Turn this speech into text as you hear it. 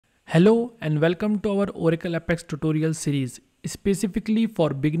Hello and welcome to our Oracle Apex tutorial series. Specifically for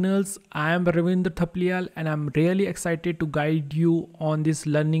beginners, I am Ravindra Thapliyal and I am really excited to guide you on this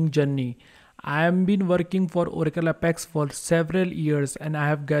learning journey. I have been working for Oracle Apex for several years and I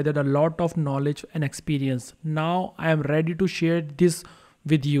have gathered a lot of knowledge and experience. Now I am ready to share this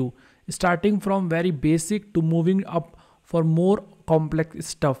with you, starting from very basic to moving up for more complex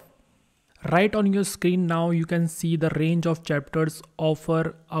stuff. Right on your screen now you can see the range of chapters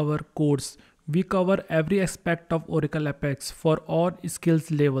offer our course. We cover every aspect of Oracle Apex for all skills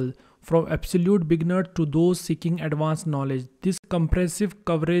level, from absolute beginner to those seeking advanced knowledge. This comprehensive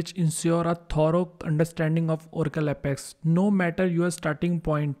coverage ensures a thorough understanding of Oracle Apex, no matter your starting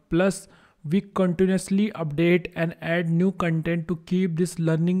point. Plus, we continuously update and add new content to keep this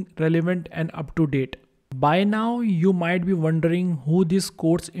learning relevant and up to date. By now, you might be wondering who this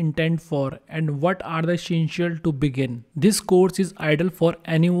course intended for and what are the essentials to begin. This course is ideal for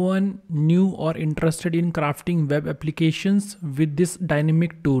anyone new or interested in crafting web applications with this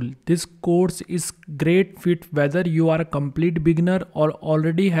dynamic tool. This course is great fit whether you are a complete beginner or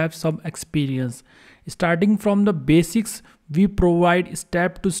already have some experience. Starting from the basics, we provide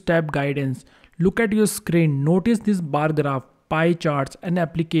step-to-step guidance. Look at your screen. Notice this bar graph, pie charts and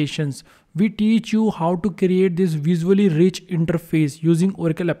applications. We teach you how to create this visually rich interface using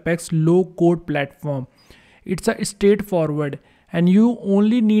Oracle Apex low-code platform. It's a straightforward and you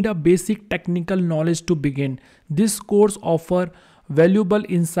only need a basic technical knowledge to begin. This course offers valuable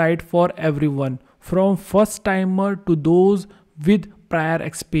insight for everyone, from first-timer to those with prior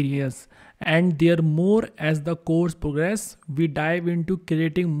experience. And there more as the course progresses. We dive into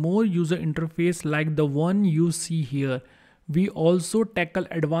creating more user interface like the one you see here. We also tackle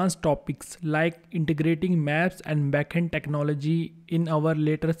advanced topics like integrating maps and backend technology in our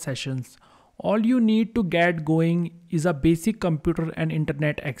later sessions. All you need to get going is a basic computer and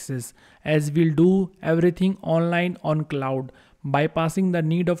internet access, as we'll do everything online on cloud, bypassing the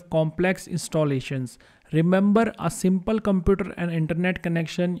need of complex installations. Remember, a simple computer and internet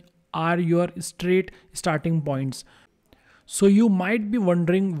connection are your straight starting points. So you might be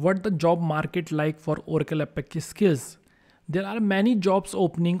wondering what the job market like for Oracle Apex skills. There are many jobs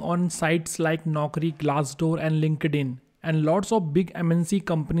opening on sites like Naukri, Glassdoor and LinkedIn, and lots of big MNC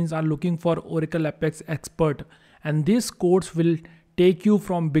companies are looking for Oracle Apex expert, and this course will take you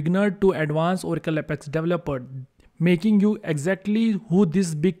from beginner to advanced Oracle Apex developer, making you exactly who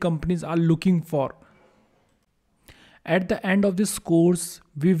these big companies are looking for. At the end of this course,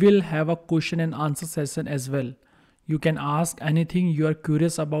 we will have a question and answer session as well. You can ask anything you are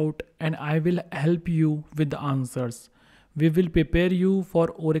curious about and I will help you with the answers. We will prepare you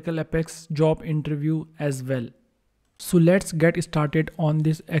for Oracle Apex job interview as well. So let's get started on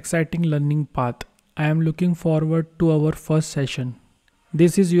this exciting learning path. I am looking forward to our first session.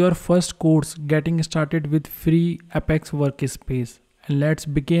 This is your first course getting started with free Apex workspace. And let's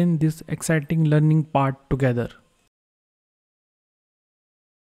begin this exciting learning part together.